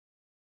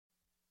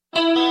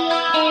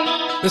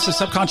This is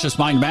Subconscious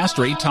Mind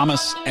Mastery.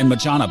 Thomas and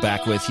Majana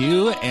back with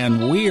you,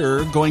 and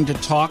we're going to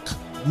talk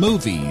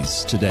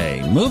movies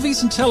today.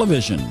 Movies and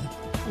television.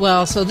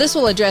 Well, so this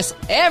will address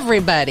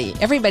everybody.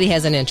 Everybody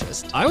has an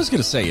interest. I was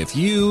going to say, if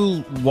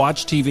you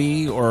watch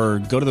TV or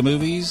go to the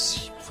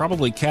movies,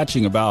 probably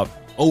catching about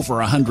over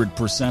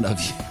 100%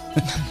 of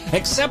you,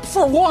 except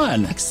for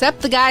one. Except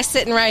the guy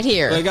sitting right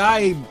here. The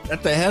guy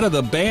at the head of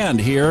the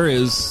band here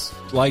is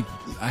like,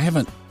 I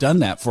haven't done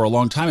that for a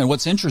long time. And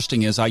what's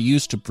interesting is I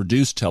used to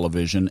produce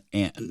television,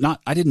 and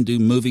I didn't do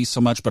movies so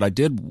much, but I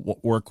did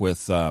work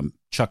with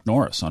Chuck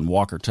Norris on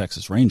Walker,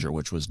 Texas Ranger,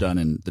 which was done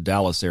in the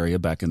Dallas area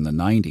back in the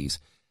 90s.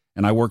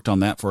 And I worked on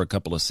that for a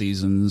couple of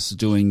seasons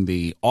doing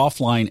the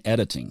offline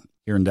editing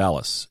here in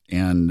Dallas,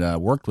 and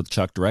worked with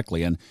Chuck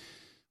directly. And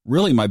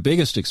really my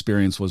biggest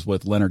experience was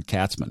with Leonard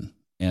Katzman.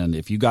 And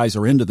if you guys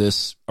are into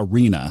this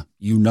arena,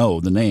 you know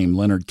the name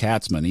Leonard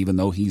Katzman, even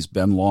though he's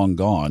been long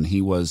gone. He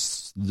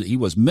was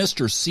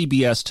Mr.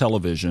 CBS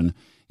television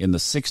in the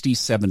 60s,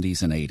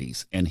 70s, and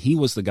 80s. And he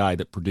was the guy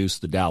that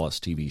produced the Dallas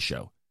TV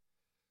show.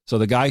 So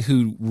the guy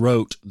who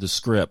wrote the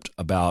script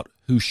about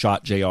Who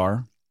Shot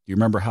JR, you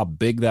remember how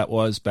big that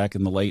was back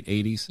in the late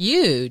 80s?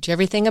 Huge.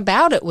 Everything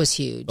about it was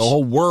huge. The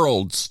whole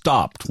world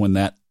stopped when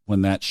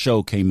that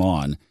show came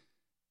on.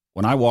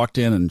 When I walked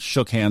in and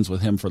shook hands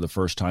with him for the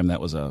first time, that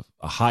was a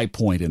high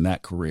point in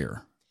that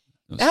career.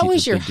 That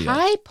was your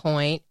high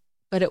point,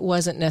 but it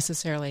wasn't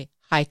necessarily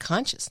high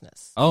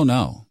consciousness. Oh,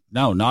 no,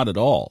 not at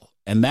all.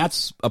 And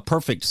that's a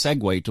perfect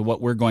segue to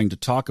what we're going to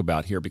talk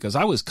about here, because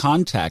I was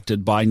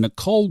contacted by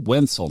Nicole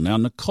Wenzel. Now,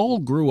 Nicole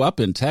grew up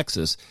in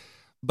Texas,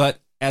 but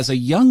as a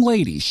young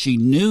lady, she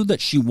knew that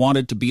she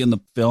wanted to be in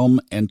the film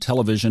and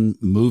television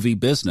movie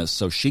business.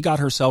 So she got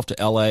herself to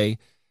L.A.,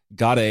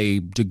 got a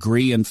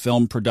degree in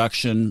film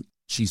production.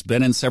 She's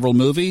been in several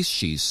movies.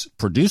 She's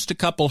produced a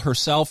couple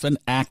herself and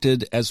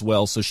acted as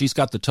well. So she's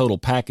got the total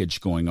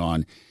package going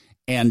on.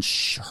 And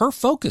her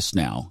focus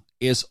now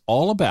is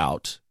all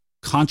about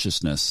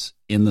consciousness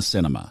in the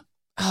cinema.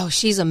 Oh,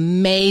 she's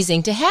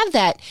amazing. To have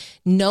that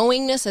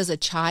knowingness as a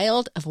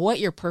child of what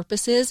your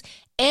purpose is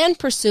and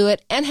pursue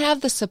it and have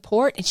the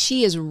support, and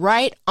she is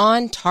right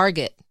on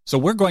target. So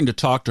we're going to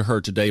talk to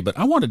her today, but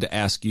I wanted to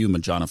ask you,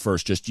 Majana,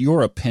 first, just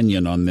your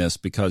opinion on this,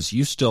 because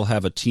you still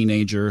have a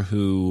teenager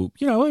who,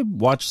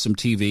 watched some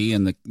TV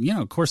and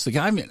of course,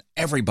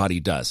 everybody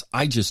does.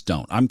 I just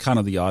don't. I'm kind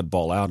of the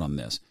oddball out on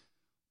this.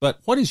 But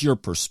what is your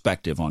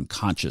perspective on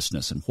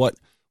consciousness and what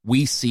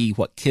we see,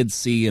 what kids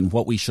see, and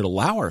what we should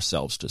allow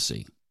ourselves to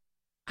see?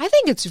 I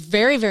think it's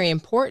very, very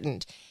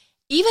important.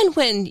 Even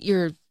when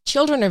your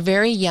children are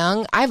very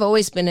young, I've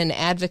always been an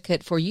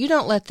advocate for you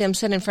don't let them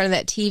sit in front of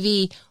that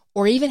TV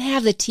or even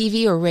have the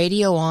TV or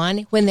radio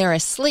on when they're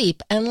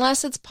asleep,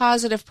 unless it's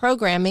positive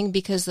programming,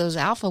 because those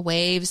alpha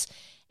waves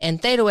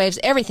and theta waves,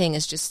 everything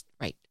is just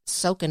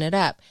soaking it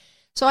up.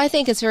 So I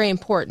think it's very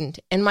important.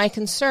 And my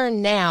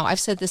concern now,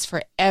 I've said this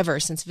forever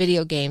since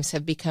video games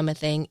have become a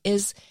thing,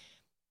 is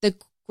the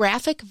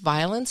graphic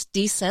violence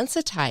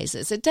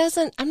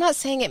desensitizes. I'm not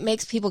saying it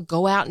makes people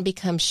go out and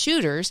become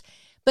shooters,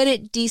 but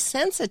it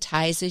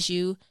desensitizes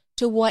you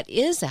to what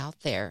is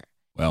out there.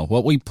 Well,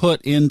 what we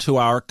put into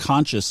our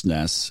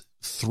consciousness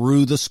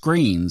through the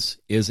screens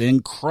is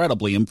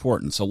incredibly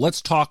important. So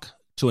let's talk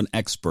to an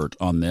expert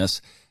on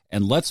this,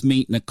 and let's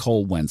meet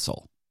Nicole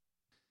Wenzel.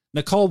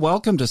 Nicole,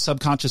 welcome to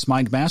Subconscious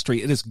Mind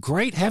Mastery. It is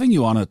great having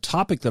you on a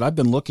topic that I've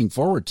been looking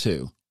forward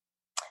to.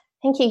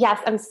 Thank you.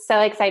 Yes, I'm so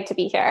excited to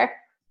be here.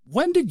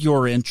 When did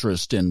your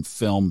interest in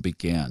film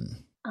begin?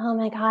 Oh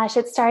my gosh,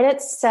 it started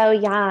so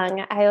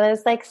young. I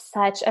was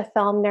such a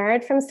film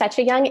nerd from such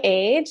a young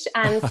age.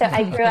 And so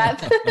I grew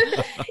up,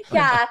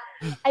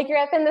 I grew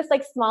up in this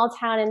small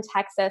town in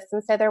Texas.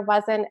 And so there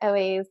wasn't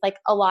always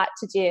a lot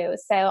to do.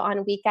 So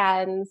on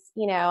weekends,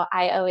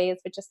 I always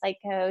would just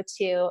go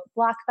to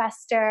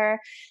Blockbuster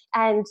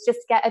and just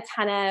get a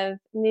ton of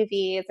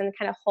movies and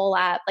kind of hole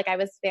up. I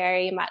was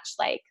very much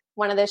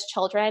one of those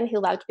children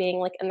who loved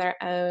being in their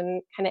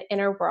own kind of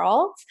inner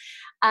world.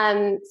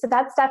 So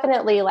that's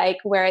definitely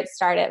where it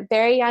started.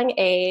 Very young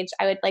age.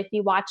 I would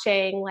be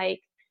watching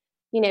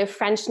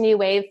French New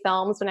Wave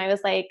films when I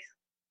was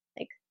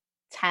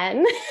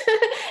 10.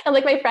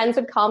 And my friends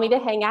would call me to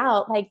hang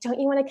out. Don't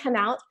you want to come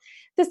out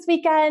this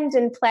weekend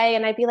and play?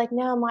 And I'd be like,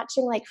 no, I'm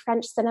watching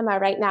French cinema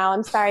right now.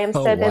 I'm sorry. I'm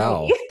so busy.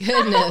 Wow.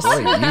 Goodness.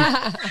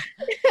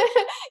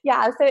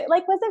 Yeah. So it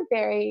was a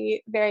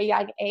very, very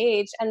young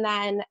age. And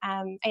then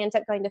I ended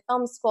up going to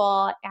film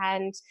school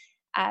and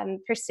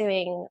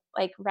pursuing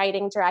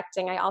writing,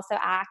 directing. I also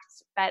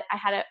act, but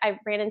I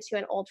ran into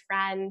an old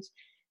friend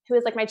who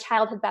was my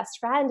childhood best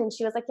friend. And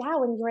she was like, yeah,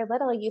 when you were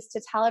little, you used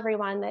to tell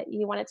everyone that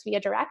you wanted to be a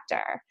director.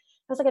 I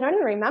was like, I don't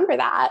even remember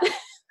that.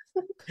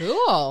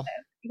 Cool.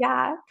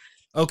 Yeah.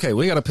 Okay,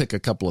 we got to pick a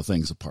couple of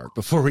things apart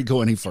before we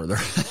go any further.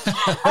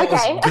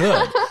 Okay.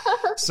 Good.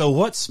 So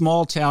what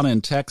small town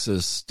in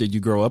Texas did you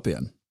grow up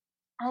in?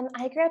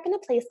 I grew up in a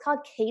place called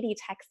Katy,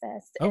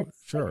 Texas. Oh,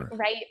 it's sure.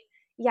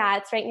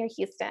 It's right near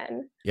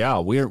Houston. Yeah,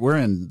 we're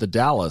in the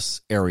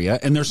Dallas area,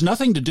 and there's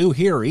nothing to do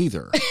here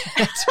either.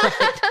 That's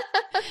right.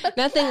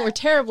 Nothing we're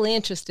terribly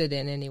interested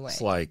in anyway.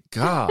 It's like,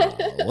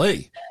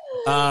 golly.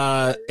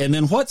 And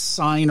then what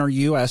sign are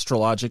you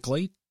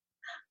astrologically?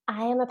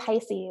 I am a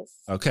Pisces.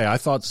 Okay, I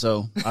thought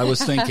so. I was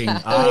thinking,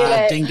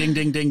 ding, ding,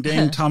 ding, ding,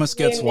 ding. Thomas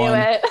gets You one.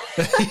 knew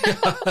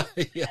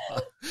it. Yeah.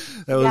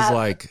 That was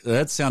like,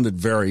 that sounded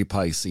very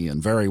Piscean,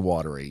 very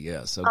watery.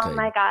 Yes. Okay. Oh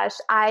my gosh.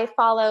 I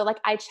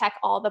check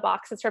all the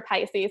boxes for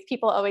Pisces.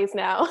 People always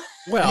know.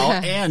 Well,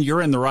 and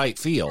you're in the right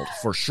field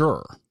for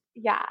sure.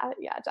 Yeah,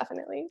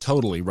 definitely.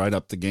 Totally right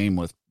up the game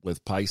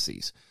with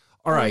Pisces.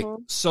 All right.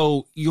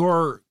 So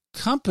your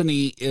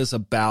company is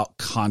about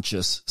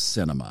conscious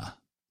cinema.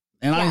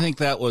 And I think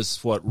that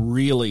was what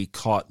really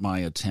caught my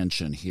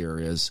attention here,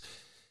 is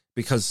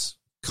because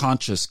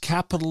conscious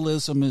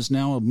capitalism is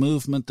now a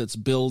movement that's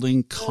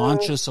building.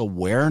 Conscious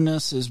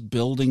awareness is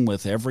building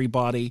with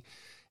everybody.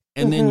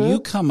 And then you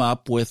come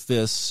up with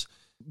this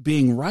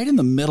being right in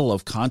the middle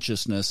of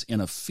consciousness in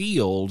a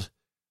field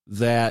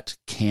that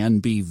can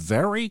be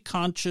very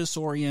conscious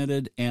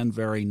oriented and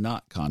very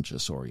not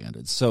conscious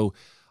oriented. So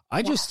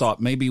I just thought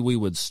maybe we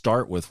would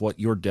start with what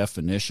your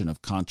definition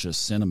of conscious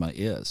cinema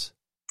is.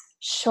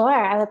 Sure,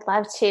 I would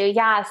love to.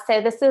 Yeah,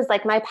 so this is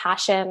like my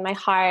passion, my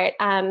heart.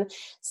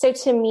 So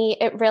to me,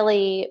 it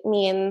really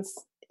means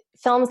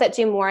films that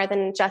do more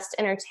than just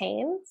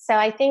entertain. So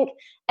I think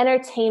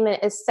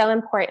entertainment is so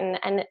important,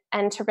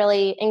 and to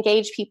really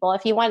engage people.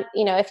 If you want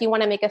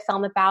to make a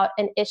film about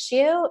an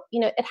issue,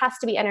 it has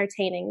to be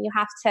entertaining. You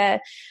have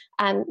to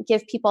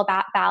give people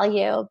that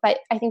value. But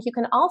I think you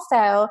can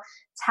also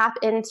tap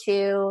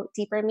into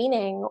deeper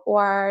meaning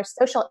or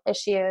social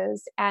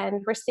issues.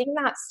 And we're seeing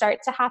that start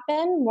to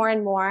happen more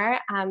and more.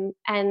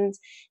 And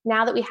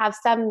now that we have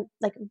some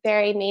like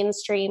very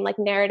mainstream, like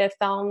narrative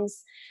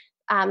films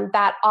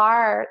that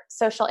are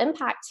social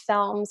impact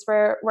films,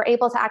 we're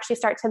able to actually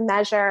start to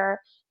measure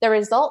the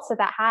results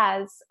that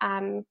has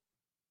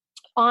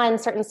on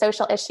certain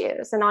social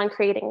issues and on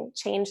creating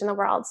change in the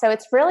world. So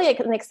it's really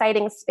an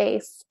exciting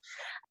space.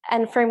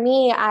 And for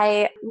me,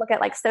 I look at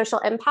like social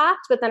impact,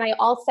 but then I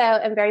also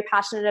am very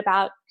passionate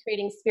about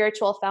creating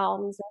spiritual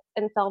films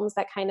and films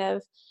that kind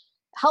of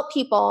help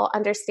people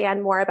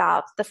understand more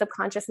about the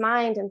subconscious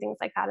mind and things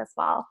like that as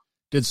well.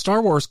 Did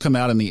Star Wars come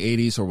out in the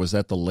 80s, or was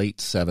that the late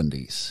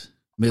 70s?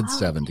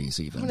 Mid-70s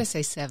even. I'm going to say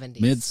 70s.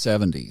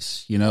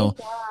 Mid-70s,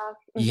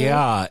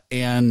 Yeah,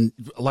 and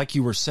like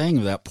you were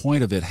saying, that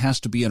point of it has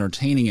to be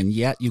entertaining, and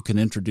yet you can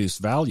introduce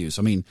values.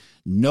 I mean,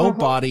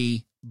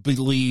 nobody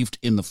believed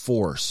in the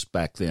Force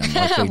back then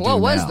like they do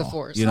what was now, the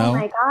Force? Oh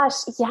my gosh,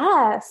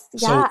 yes.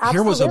 Yeah, so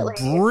here was a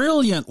absolutely.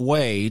 brilliant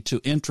way to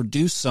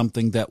introduce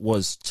something that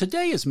was,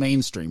 today is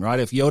mainstream, right?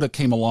 If Yoda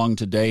came along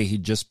today,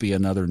 he'd just be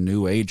another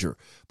new ager.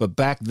 But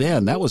back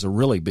then, that was a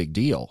really big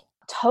deal.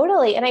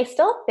 Totally. And I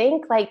still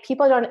think like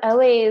people don't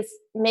always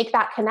make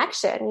that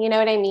connection. You know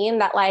what I mean?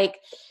 That like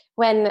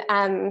when,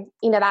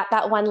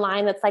 that one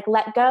line that's like,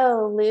 let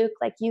go, Luke,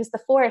 like use the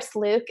Force,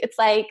 Luke. It's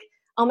like,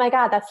 oh my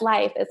God, that's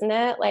life, isn't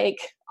it? Like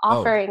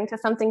offering to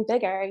something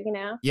bigger,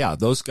 Yeah,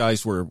 those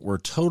guys were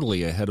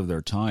totally ahead of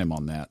their time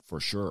on that for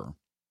sure.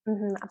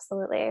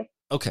 Absolutely.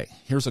 Okay,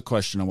 here's a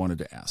question I wanted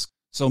to ask.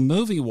 So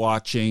movie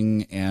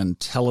watching and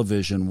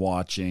television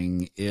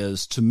watching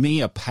is, to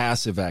me, a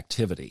passive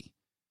activity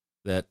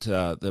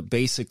that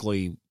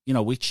basically,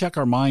 we check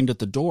our mind at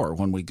the door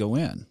when we go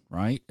in,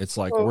 right? It's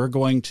like we're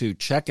going to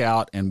check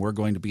out and we're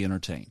going to be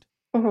entertained.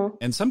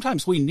 And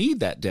sometimes we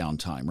need that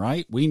downtime,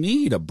 right? We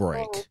need a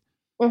break.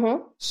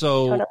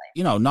 So,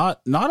 totally.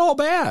 Not all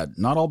bad,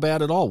 not all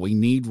bad at all. We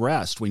need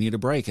rest. We need a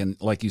break. And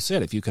like you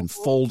said, if you can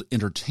fold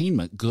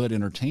good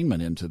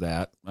entertainment into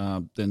that,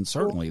 then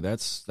certainly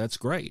that's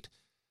great.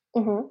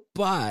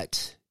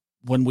 But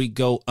when we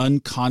go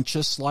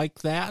unconscious like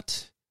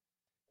that,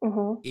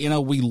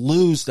 we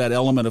lose that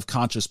element of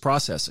conscious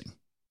processing.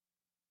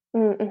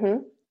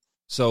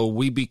 So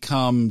we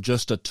become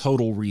just a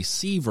total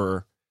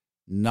receiver,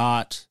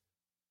 not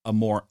a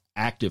more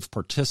active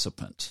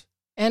participant.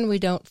 And we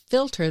don't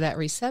filter that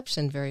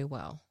reception very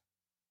well.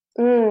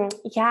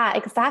 Yeah,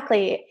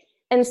 exactly.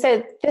 And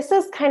so this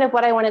is kind of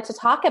what I wanted to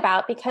talk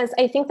about, because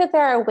I think that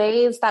there are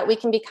ways that we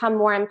can become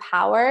more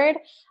empowered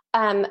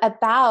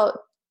about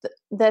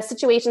the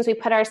situations we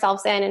put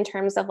ourselves in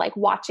terms of like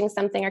watching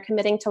something or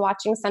committing to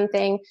watching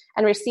something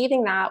and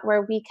receiving that,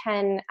 where we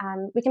can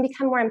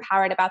become more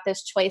empowered about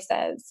those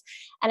choices.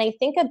 And I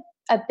think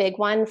a big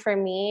one for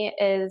me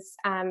is,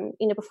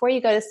 before you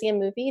go to see a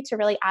movie, to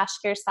really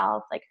ask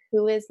yourself, like,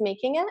 who is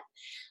making it?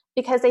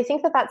 Because I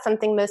think that that's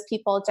something most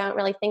people don't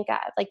really think of.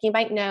 Like, you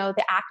might know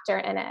the actor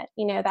in it,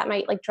 that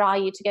might like draw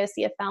you to go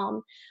see a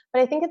film.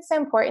 But I think it's so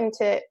important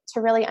to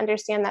really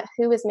understand that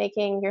who is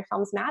making your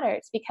films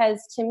matters.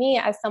 Because to me,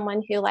 as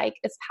someone who like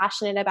is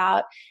passionate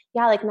about,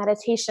 like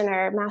meditation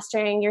or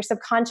mastering your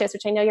subconscious,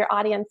 which I know your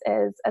audience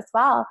is as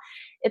well,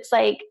 it's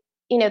like,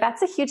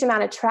 that's a huge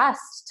amount of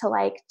trust to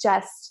like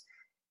just,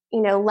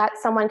 let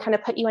someone kind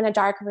of put you in a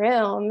dark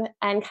room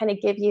and kind of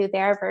give you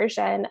their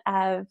version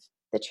of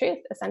the truth,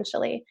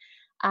 essentially.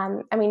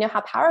 And we know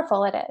how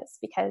powerful it is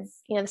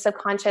because, the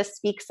subconscious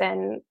speaks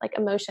in like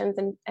emotions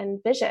and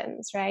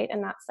visions, right?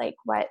 And that's like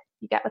what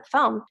you get with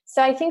film.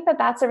 So I think that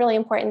that's a really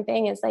important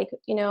thing is like,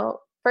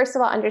 first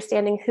of all,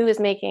 understanding who is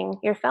making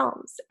your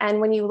films. And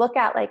when you look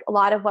at like a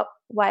lot of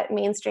what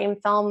mainstream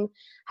film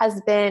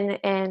has been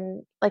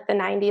in like the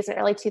 90s and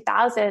early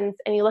 2000s,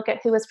 and you look at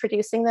who was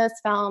producing those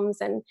films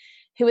and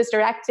who was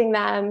directing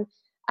them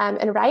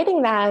and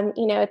writing them,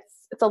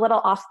 it's a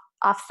little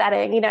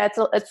offsetting.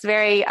 It's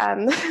very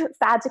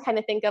sad to kind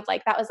of think of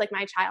like that was like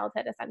my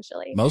childhood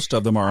essentially. Most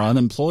of them are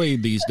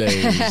unemployed these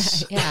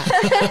days.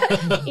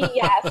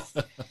 yes,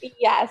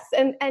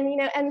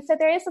 and so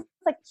there is this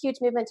like huge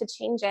movement to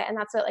change it, and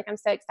that's what like I'm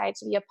so excited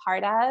to be a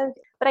part of.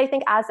 But I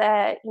think as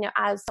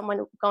as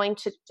someone going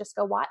to just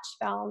go watch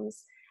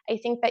films, I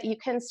think that you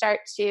can start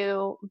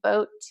to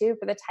vote too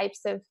for the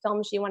types of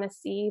films you want to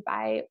see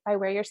by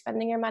where you're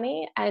spending your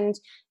money. And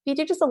if you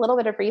do just a little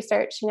bit of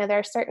research, there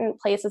are certain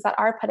places that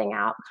are putting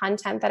out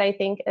content that I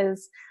think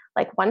is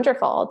like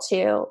wonderful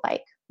to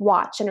like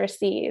watch and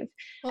receive.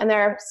 And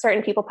there are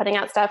certain people putting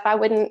out stuff I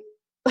wouldn't,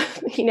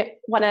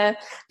 want to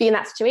be in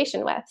that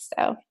situation with.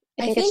 So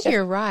I think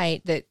you're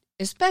right that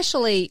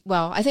especially,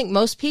 I think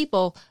most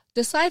people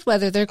decide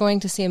whether they're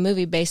going to see a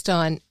movie based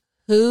on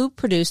who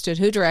produced it,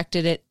 who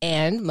directed it,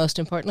 and most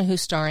importantly,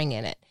 who's starring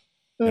in it.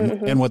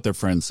 And what their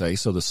friends say.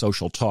 So the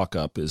social talk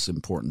up is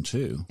important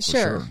too.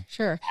 Sure.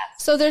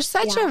 So there's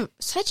such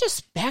a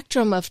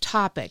spectrum of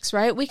topics,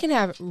 right? We can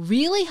have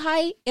really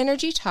high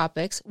energy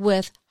topics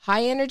with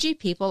high energy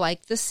people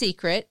like The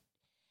Secret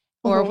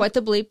or What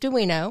the Bleep Do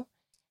We Know?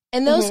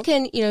 And those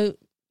can, you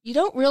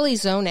don't really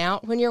zone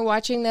out when you're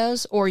watching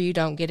those or you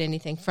don't get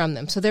anything from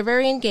them. So they're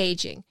very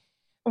engaging.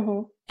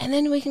 And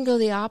then we can go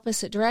the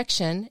opposite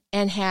direction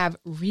and have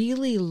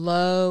really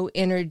low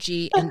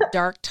energy and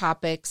dark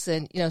topics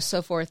and,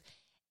 so forth.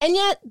 And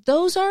yet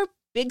those are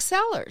big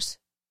sellers.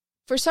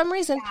 For some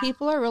reason,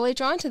 people are really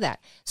drawn to that.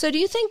 So do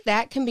you think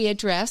that can be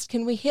addressed?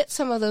 Can we hit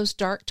some of those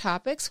dark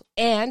topics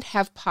and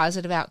have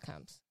positive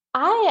outcomes?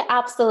 I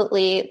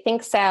absolutely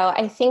think so.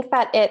 I think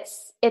that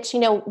it's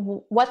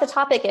what the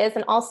topic is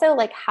and also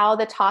like how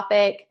the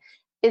topic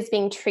is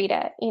being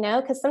treated,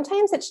 because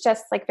sometimes it's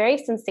just like very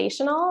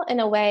sensational in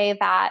a way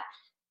that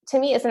to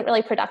me isn't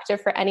really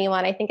productive for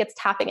anyone. I think it's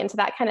tapping into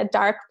that kind of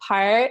dark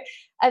part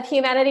of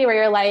humanity where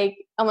you're like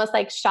almost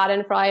like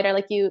Schadenfreude or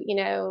like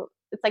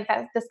it's like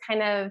that this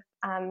kind of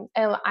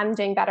I'm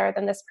doing better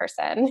than this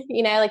person,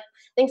 like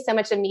I think so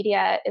much of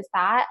media is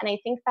that. And I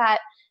think that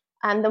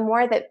the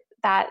more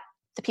that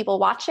the people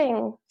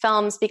watching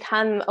films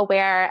become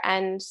aware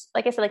and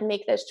like I said, like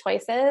make those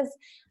choices,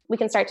 we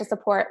can start to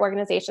support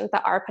organizations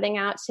that are putting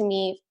out to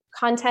me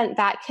content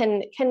that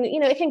can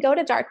it can go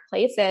to dark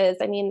places.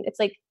 I mean, it's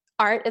like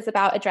art is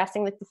about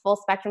addressing like the full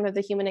spectrum of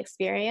the human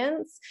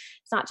experience.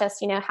 It's not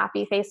just,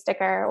 happy face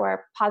sticker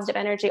or positive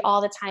energy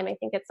all the time. I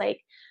think it's like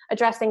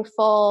addressing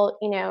full,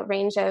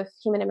 range of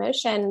human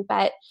emotion.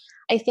 But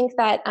I think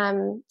that,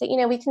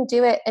 we can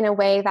do it in a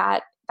way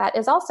that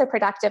is also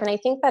productive. And I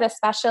think that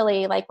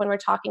especially like when we're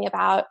talking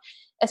about,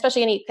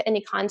 especially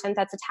any content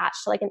that's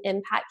attached to like an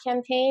impact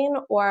campaign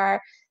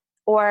or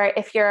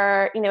if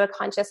you're, a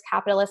conscious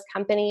capitalist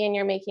company and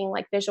you're making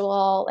like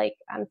visual, like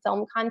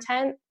film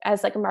content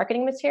as like a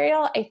marketing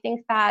material, I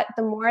think that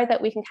the more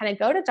that we can kind of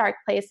go to dark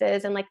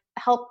places and like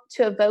help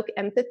to evoke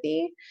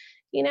empathy,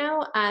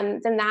 then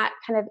that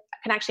kind of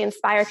can actually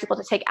inspire people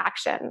to take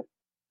action.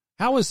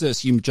 How is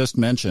this, you just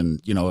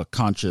mentioned, a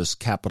conscious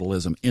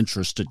capitalism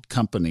interested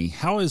company.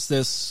 How is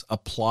this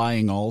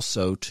applying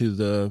also to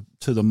the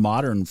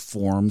modern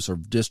forms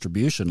of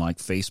distribution like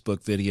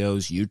Facebook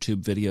videos,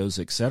 YouTube videos,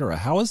 et cetera?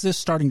 How is this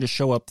starting to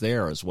show up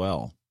there as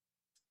well?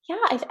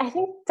 Yeah, I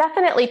think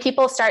definitely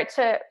people start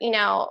to,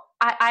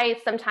 I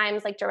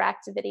sometimes like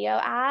direct video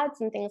ads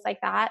and things like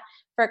that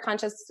for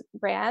conscious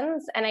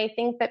brands. And I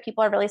think that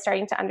people are really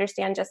starting to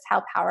understand just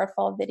how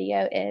powerful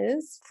video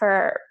is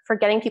for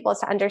getting people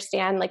to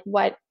understand like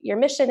what your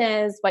mission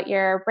is, what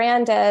your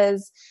brand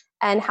is,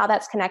 and how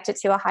that's connected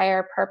to a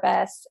higher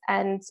purpose.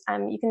 And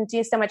you can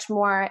do so much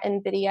more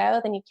in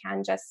video than you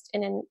can just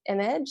in an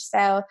image.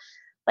 So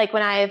like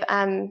when I've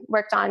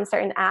worked on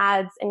certain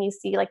ads and you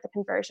see like the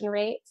conversion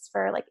rates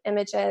for like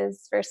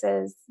images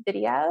versus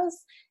videos,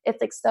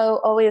 it's like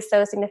always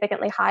so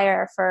significantly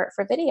higher for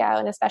video.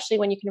 And especially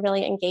when you can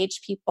really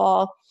engage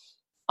people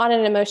on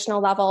an emotional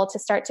level to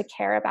start to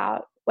care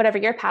about whatever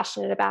you're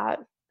passionate about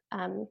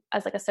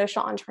as like a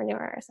social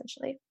entrepreneur,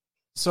 essentially.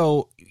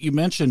 So you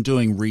mentioned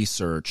doing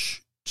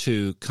research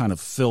to kind of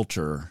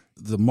filter.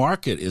 The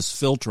market is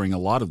filtering a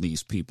lot of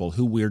these people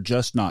who we're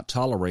just not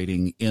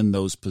tolerating in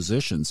those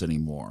positions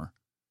anymore.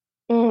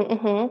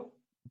 Mm-hmm.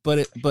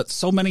 But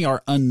so many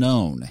are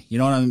unknown,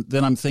 and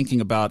then I'm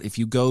thinking about if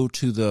you go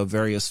to the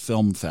various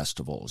film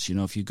festivals,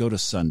 if you go to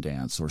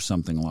Sundance or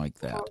something like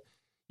that,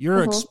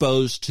 you're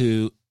exposed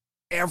to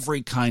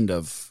every kind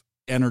of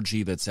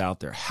energy that's out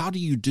there. How do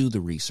you do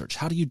the research?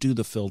 How do you do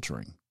the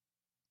filtering?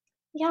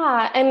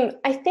 Yeah. And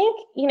I think,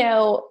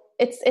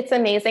 it's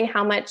amazing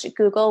how much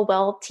Google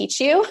will teach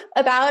you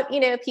about,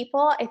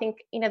 people. I think,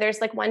 there's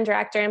like one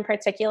director in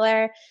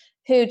particular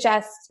who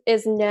just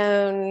is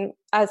known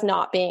as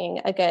not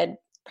being a good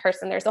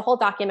person. There's a whole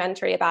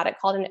documentary about it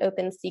called An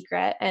Open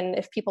Secret. And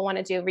if people want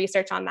to do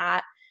research on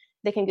that,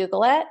 they can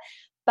Google it.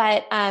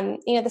 But,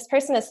 this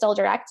person is still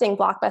directing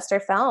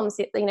blockbuster films,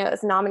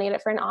 is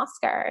nominated for an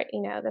Oscar,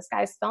 this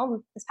guy's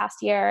film this past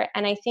year.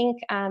 And I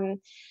think,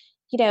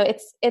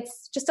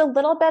 it's just a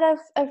little bit of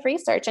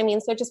research. I mean,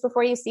 so just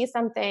before you see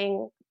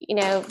something,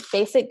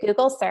 basic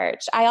Google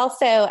search. I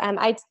also,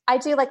 I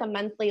do like a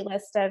monthly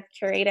list of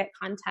curated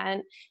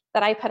content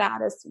that I put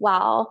out as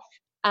well.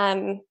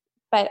 But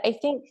I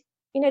think,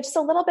 just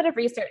a little bit of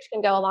research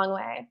can go a long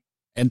way.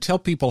 And tell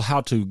people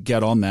how to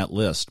get on that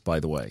list, by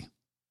the way.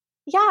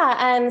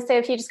 Yeah. So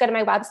if you just go to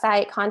my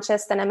website,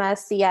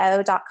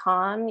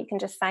 consciouscinemaco.com, you can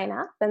just sign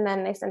up, and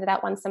then they send it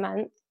out once a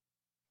month.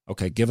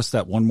 Okay. Give us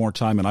that one more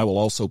time, and I will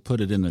also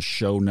put it in the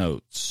show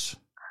notes.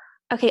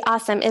 Okay.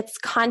 Awesome. It's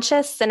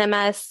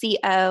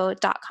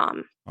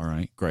consciouscinemaco.com. All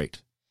right.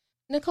 Great.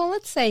 Nicole,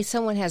 let's say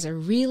someone has a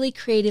really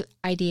creative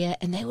idea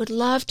and they would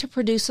love to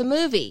produce a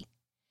movie.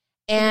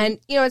 And,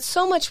 it's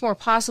so much more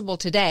possible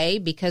today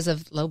because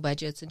of low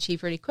budgets and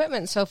cheaper equipment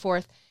and so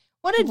forth.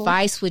 What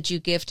advice would you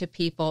give to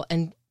people,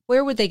 and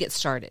where would they get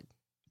started?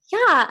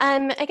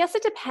 Yeah, I guess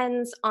it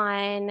depends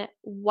on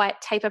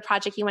what type of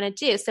project you want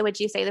to do. So would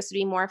you say this would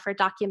be more for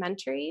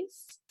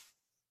documentaries?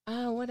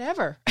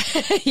 Whatever. Whatever.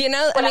 I mean,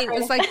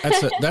 it's like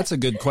that's a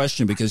good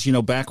question, because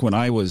back when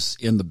I was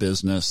in the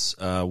business,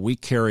 we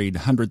carried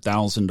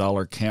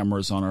 $100,000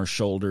 cameras on our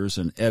shoulders,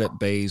 and edit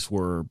bays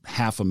were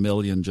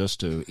 $500,000 just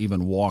to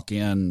even walk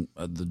in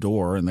the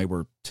door, and they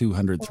were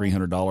 $200,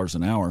 $300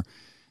 an hour.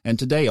 And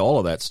today, all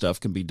of that stuff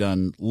can be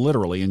done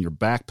literally in your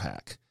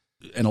backpack.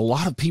 And a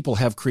lot of people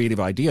have creative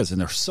ideas,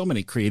 and there's so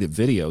many creative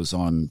videos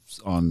on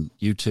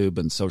YouTube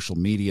and social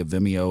media,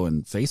 Vimeo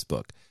and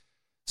Facebook.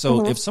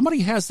 So if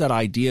somebody has that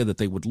idea that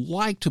they would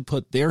like to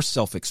put their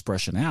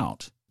self-expression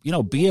out,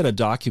 be it a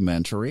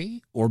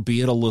documentary or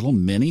be it a little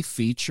mini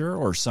feature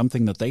or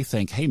something that they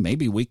think, hey,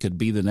 maybe we could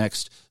be the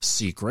next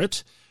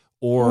Secret,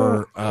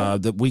 or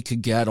that we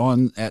could get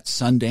on at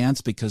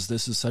Sundance because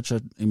this is such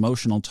an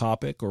emotional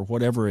topic, or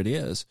whatever it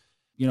is.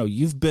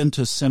 You've been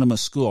to cinema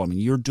school. I mean,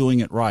 you're doing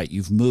it right.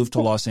 You've moved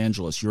to Los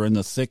Angeles. You're in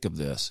the thick of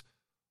this.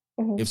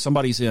 If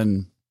somebody's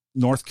in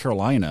North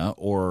Carolina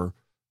or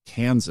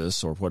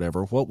Kansas or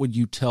whatever, what would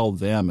you tell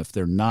them if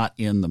they're not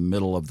in the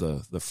middle of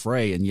the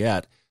fray, and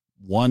yet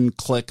one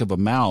click of a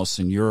mouse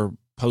and you're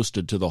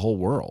posted to the whole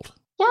world?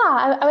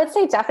 Yeah, I would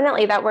say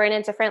definitely that we're in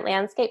a different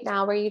landscape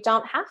now where you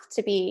don't have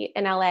to be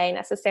in LA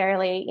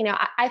necessarily.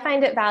 I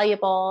find it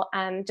valuable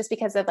just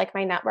because of like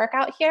my network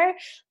out here,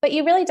 but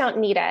you really don't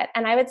need it.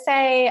 And I would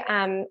say,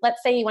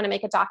 let's say you want to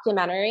make a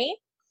documentary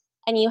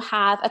and you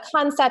have a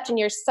concept and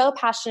you're so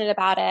passionate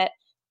about it.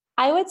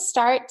 I would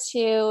start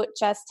to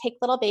just take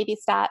little baby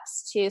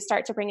steps to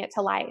start to bring it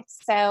to life.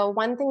 So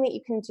one thing that you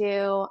can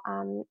do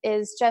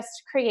is just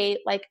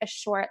create like a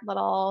short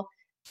little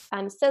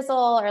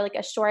sizzle, or like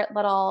a short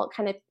little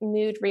kind of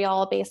mood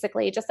reel,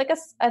 basically just like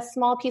a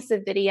small piece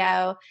of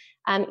video.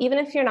 Even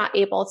if you're not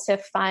able to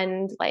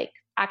fund like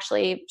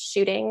actually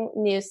shooting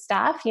new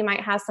stuff, you might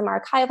have some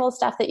archival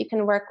stuff that you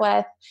can work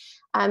with,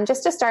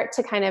 just to start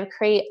to kind of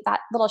create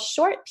that little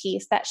short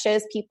piece that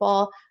shows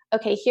people,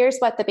 okay, here's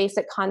what the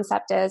basic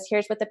concept is,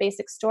 here's what the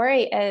basic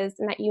story is,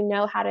 and that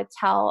how to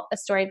tell a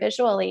story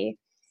visually.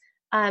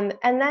 And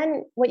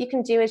then what you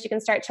can do is you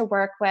can start to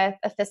work with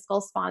a fiscal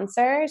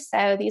sponsor.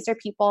 So these are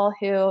people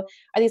who are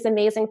these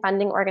amazing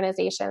funding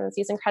organizations,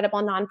 these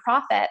incredible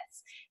nonprofits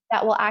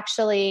that will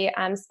actually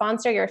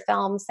sponsor your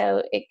film.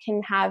 So it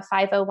can have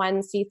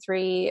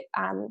 501c3, it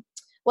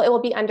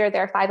will be under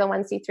their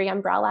 501c3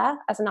 umbrella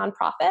as a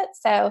nonprofit.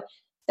 So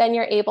then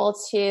you're able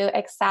to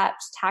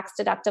accept tax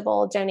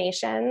deductible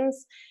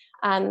donations.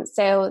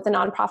 So the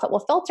nonprofit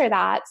will filter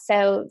that.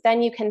 So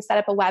then you can set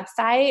up a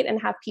website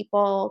and have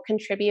people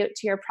contribute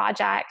to your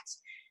project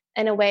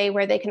in a way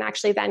where they can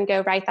actually then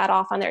go write that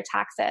off on their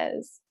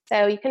taxes.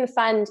 So you can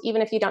fund,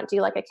 even if you don't do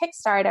like a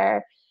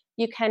Kickstarter,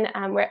 you can,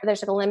 where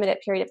there's like a limited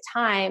period of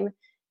time,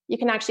 you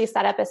can actually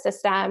set up a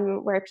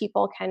system where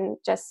people can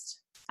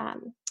just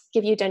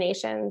give you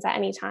donations at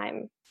any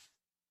time.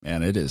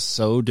 And it is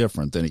so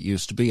different than it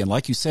used to be. And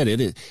like you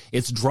said,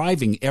 it's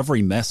driving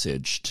every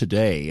message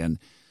today. And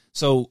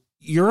so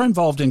you're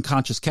involved in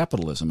conscious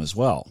capitalism as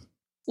well.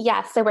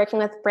 Yes, so working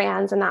with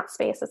brands in that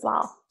space as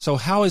well. So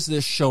how is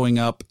this showing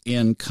up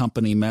in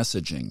company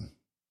messaging?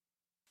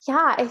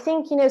 Yeah, I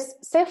think,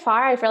 so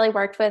far I've really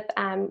worked with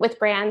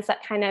brands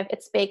that kind of,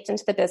 it's baked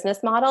into the business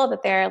model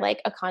that they're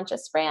like a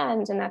conscious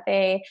brand and that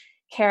they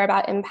care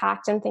about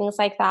impact and things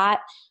like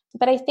that.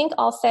 But I think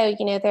also,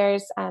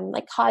 there's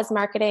like cause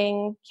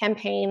marketing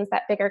campaigns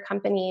that bigger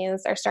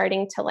companies are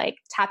starting to like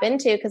tap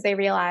into because they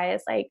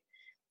realize like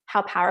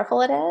how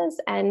powerful it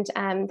is, and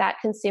that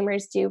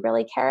consumers do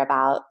really care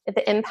about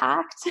the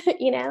impact,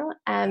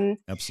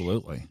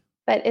 Absolutely.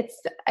 But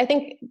I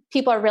think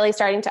people are really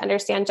starting to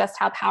understand just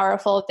how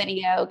powerful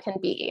video can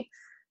be.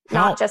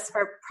 not just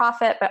for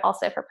profit, but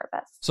also for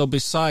purpose. So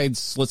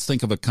besides, let's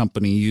think of a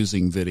company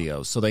using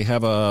video. So they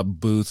have a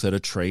booth at a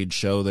trade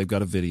show. They've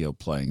got a video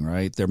playing,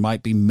 right? There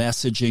might be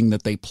messaging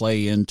that they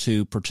play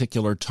into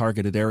particular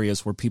targeted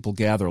areas where people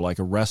gather, like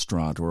a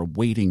restaurant or a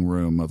waiting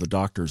room of a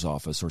doctor's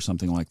office or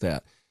something like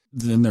that.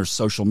 Then there's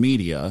social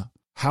media.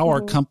 How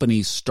are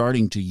companies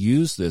starting to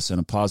use this in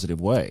a positive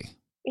way?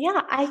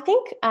 Yeah, I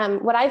think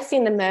what I've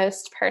seen the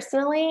most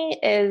personally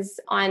is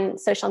on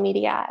social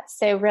media.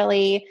 So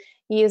really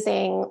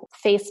using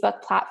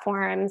Facebook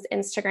platforms,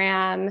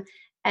 Instagram,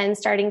 and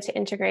starting to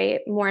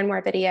integrate more and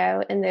more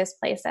video in those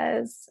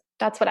places.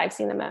 That's what I've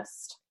seen the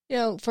most. You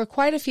know, for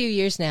quite a few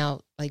years now,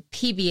 like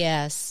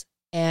PBS,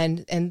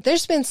 and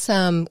there's been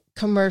some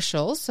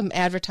commercials, some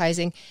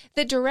advertising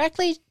that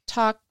directly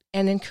talk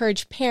and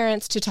encourage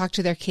parents to talk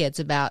to their kids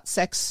about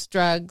sex,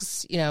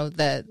 drugs, you know,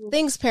 the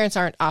things parents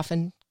aren't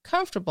often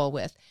comfortable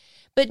with.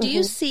 But do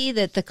you see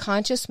that the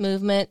conscious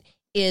movement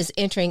is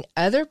entering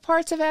other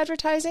parts of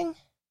advertising?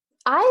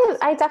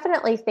 I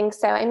definitely think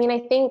so. I mean, I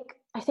think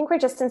we're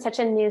just in such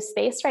a new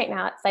space right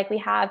now. It's like we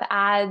have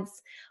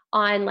ads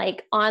on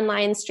like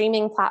online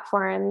streaming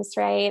platforms,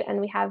 right?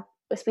 And we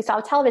saw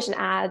television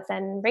ads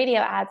and radio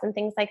ads and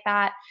things like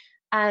that.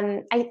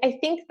 I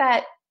think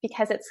that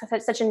because it's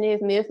such a new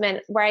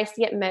movement, where I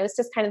see it most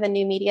is kind of the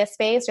new media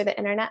space or the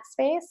internet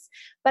space.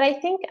 But I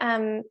think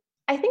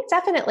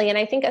definitely, and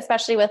I think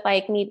especially with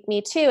like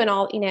Me Too and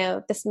all, you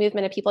know, this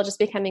movement of people just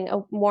becoming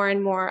more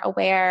and more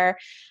aware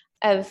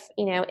of,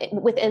 you know,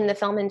 within the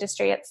film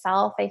industry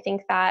itself, I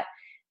think that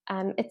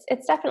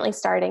it's definitely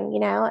starting, you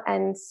know,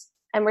 and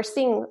we're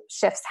seeing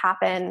shifts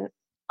happen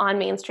on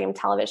mainstream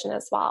television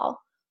as well.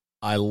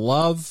 I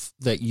love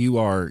that you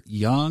are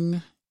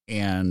young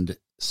and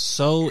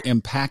so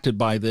impacted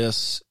by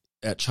this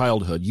at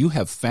childhood. You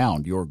have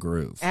found your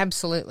groove.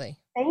 Absolutely.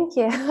 Thank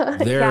you.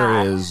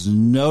 There is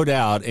no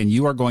doubt, and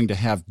you are going to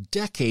have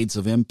decades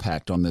of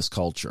impact on this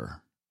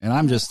culture. And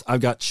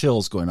I've got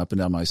chills going up and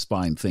down my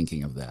spine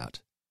thinking of that.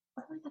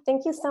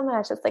 Thank you so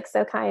much. It's like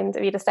so kind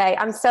of you to say.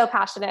 I'm so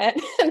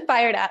passionate and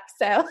fired up.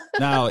 So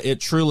now it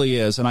truly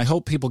is. And I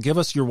hope people give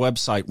us your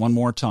website one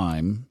more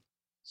time.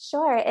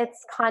 Sure.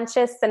 It's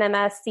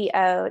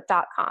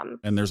consciouscinemaco.com.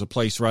 And there's a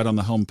place right on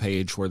the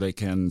homepage where they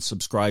can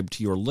subscribe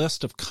to your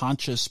list of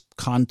conscious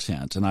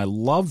content. And I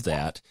love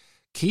that.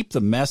 Keep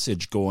the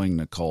message going,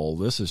 Nicole.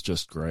 This is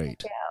just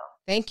great.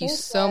 Thank you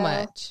so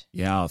much.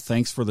 Yeah.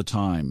 Thanks for the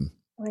time.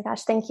 Oh my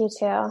gosh. Thank you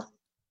too.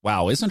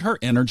 Wow, isn't her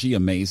energy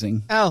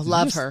amazing? Oh,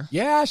 love her.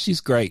 Yeah,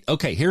 she's great.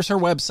 Okay, here's her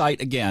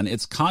website again.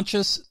 It's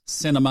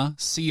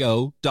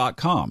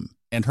consciouscinemaco.com.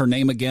 And her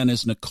name again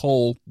is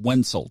Nicole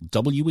Wenzel,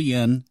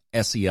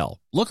 Wensel.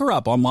 Look her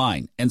up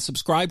online and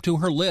subscribe to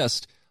her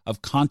list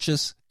of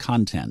conscious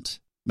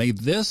content. May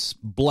this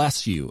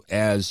bless you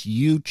as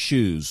you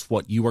choose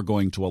what you are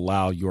going to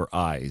allow your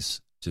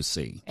eyes to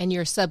see. And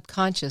your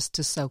subconscious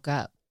to soak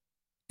up.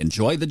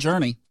 Enjoy the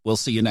journey. We'll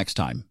see you next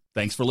time.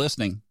 Thanks for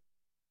listening.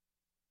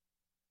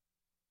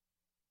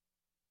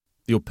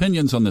 The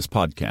opinions on this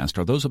podcast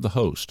are those of the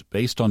host,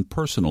 based on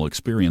personal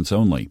experience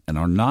only, and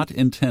are not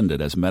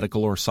intended as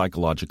medical or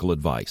psychological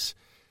advice.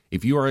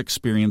 If you are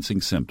experiencing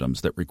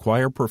symptoms that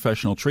require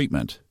professional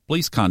treatment,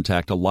 please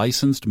contact a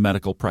licensed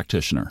medical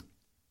practitioner.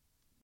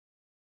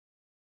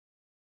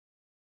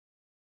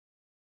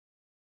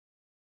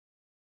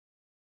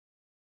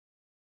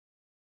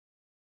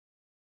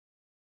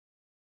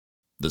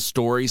 The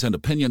stories and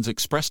opinions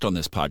expressed on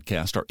this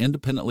podcast are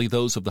independently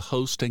those of the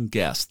host and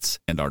guests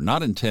and are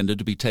not intended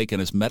to be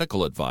taken as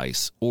medical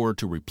advice or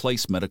to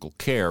replace medical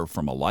care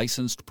from a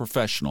licensed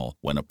professional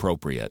when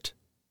appropriate.